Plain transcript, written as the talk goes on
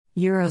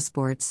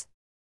Eurosports.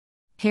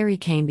 Harry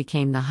Kane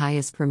became the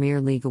highest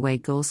Premier League away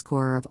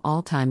goalscorer of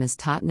all time as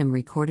Tottenham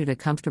recorded a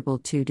comfortable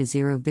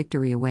 2-0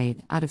 victory away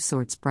at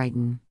out-of-sorts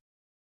Brighton.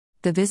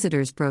 The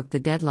visitors broke the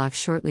deadlock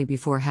shortly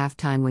before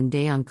halftime when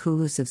Dejan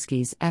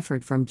Kulusevski's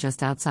effort from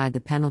just outside the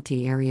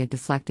penalty area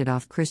deflected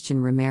off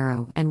Christian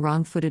Romero and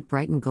wrong-footed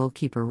Brighton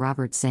goalkeeper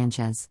Robert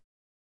Sanchez.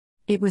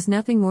 It was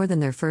nothing more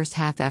than their first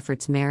half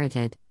efforts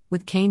merited,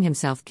 with Kane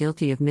himself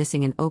guilty of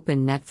missing an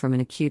open net from an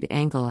acute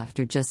angle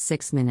after just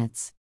 6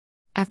 minutes.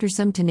 After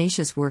some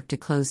tenacious work to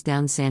close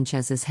down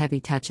Sanchez's heavy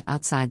touch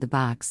outside the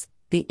box,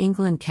 the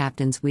England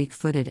captain's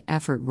weak-footed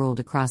effort rolled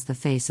across the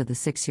face of the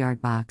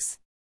 6-yard box.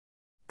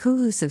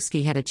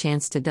 Kulusevski had a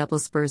chance to double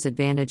Spurs'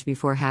 advantage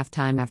before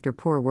halftime after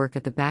poor work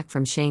at the back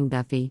from Shane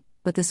Duffy,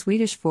 but the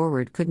Swedish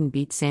forward couldn't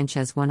beat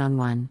Sanchez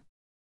one-on-one.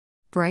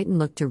 Brighton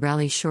looked to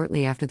rally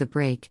shortly after the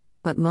break,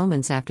 but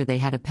moments after they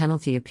had a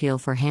penalty appeal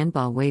for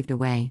handball waved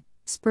away,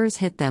 Spurs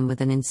hit them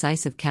with an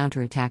incisive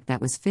counterattack that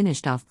was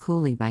finished off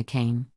coolly by Kane.